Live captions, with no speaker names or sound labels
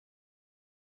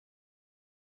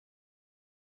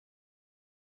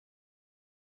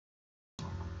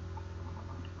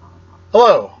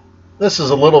Hello, this is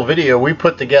a little video we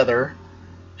put together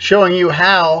showing you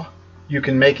how you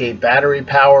can make a battery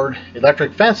powered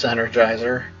electric fence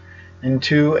energizer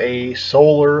into a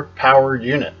solar powered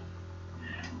unit.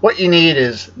 What you need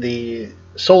is the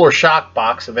solar shock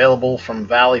box available from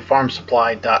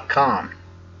Cyclopsfence.com.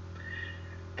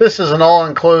 This is an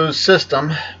all-enclosed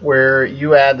system where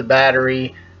you add the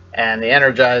battery and the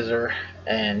energizer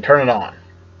and turn it on.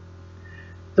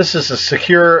 This is a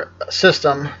secure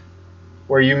system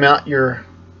where you mount your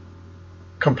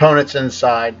components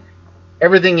inside.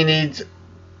 Everything you need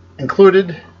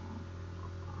included,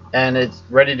 and it's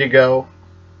ready to go.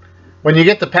 When you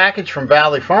get the package from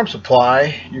Valley Farm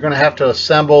Supply, you're going to have to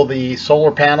assemble the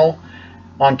solar panel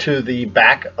onto the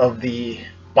back of the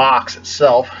box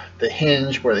itself, the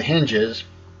hinge where the hinge is,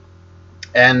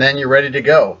 and then you're ready to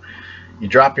go. You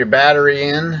drop your battery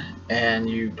in and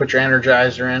you put your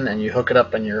energizer in and you hook it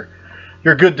up and you're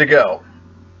good to go.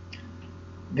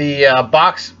 The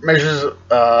box measures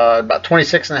about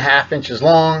 26.5 inches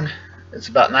long. It's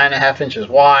about 9.5 inches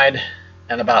wide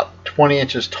and about 20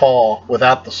 inches tall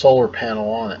without the solar panel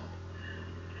on it.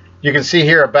 You can see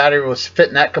here a battery will fit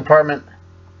in that compartment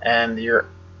and your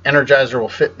energizer will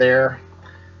fit there.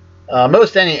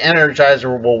 Most any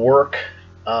energizer will work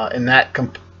in that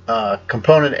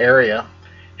component area.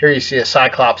 Here you see a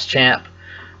Cyclops Champ.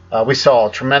 We saw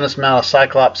a tremendous amount of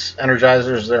Cyclops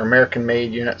energizers. They're American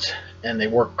made units and they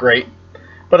work great,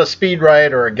 but a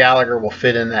Speedrite or a Gallagher will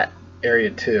fit in that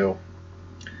area too.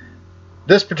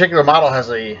 This particular model has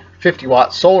a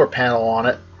 50-watt solar panel on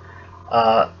it,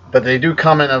 but they do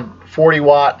come in a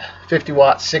 40-watt,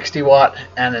 50-watt, 60-watt,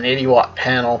 and an 80-watt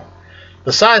panel.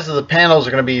 The size of the panels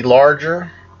are going to be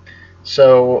larger,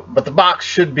 but the box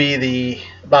should be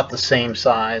about the same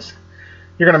size.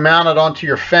 You're going to mount it onto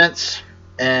your fence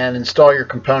and install your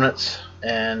components,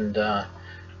 and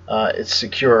it's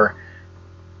secure.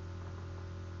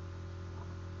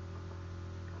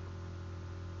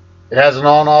 It has an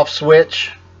on-off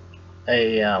switch,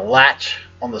 a latch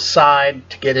on the side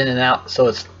to get in and out, so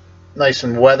it's nice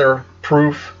and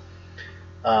weather-proof.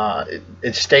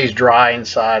 It stays dry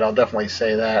inside, I'll definitely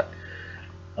say that.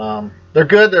 They're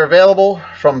good. They're available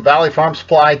from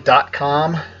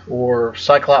valleyfarmsupply.com or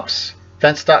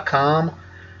Cyclopsfence.com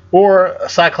or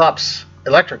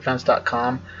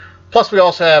Cyclopselectricfence.com. Plus we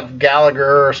also have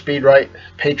Gallagher, Speedrite,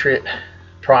 Patriot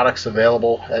products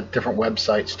available at different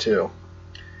websites too.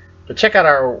 But check out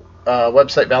our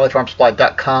website,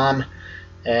 valleyfarmsupply.com,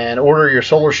 and order your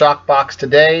solar shock box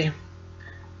today.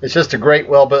 It's just a great,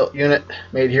 well-built unit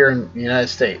made here in the United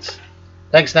States.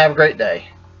 Thanks and have a great day.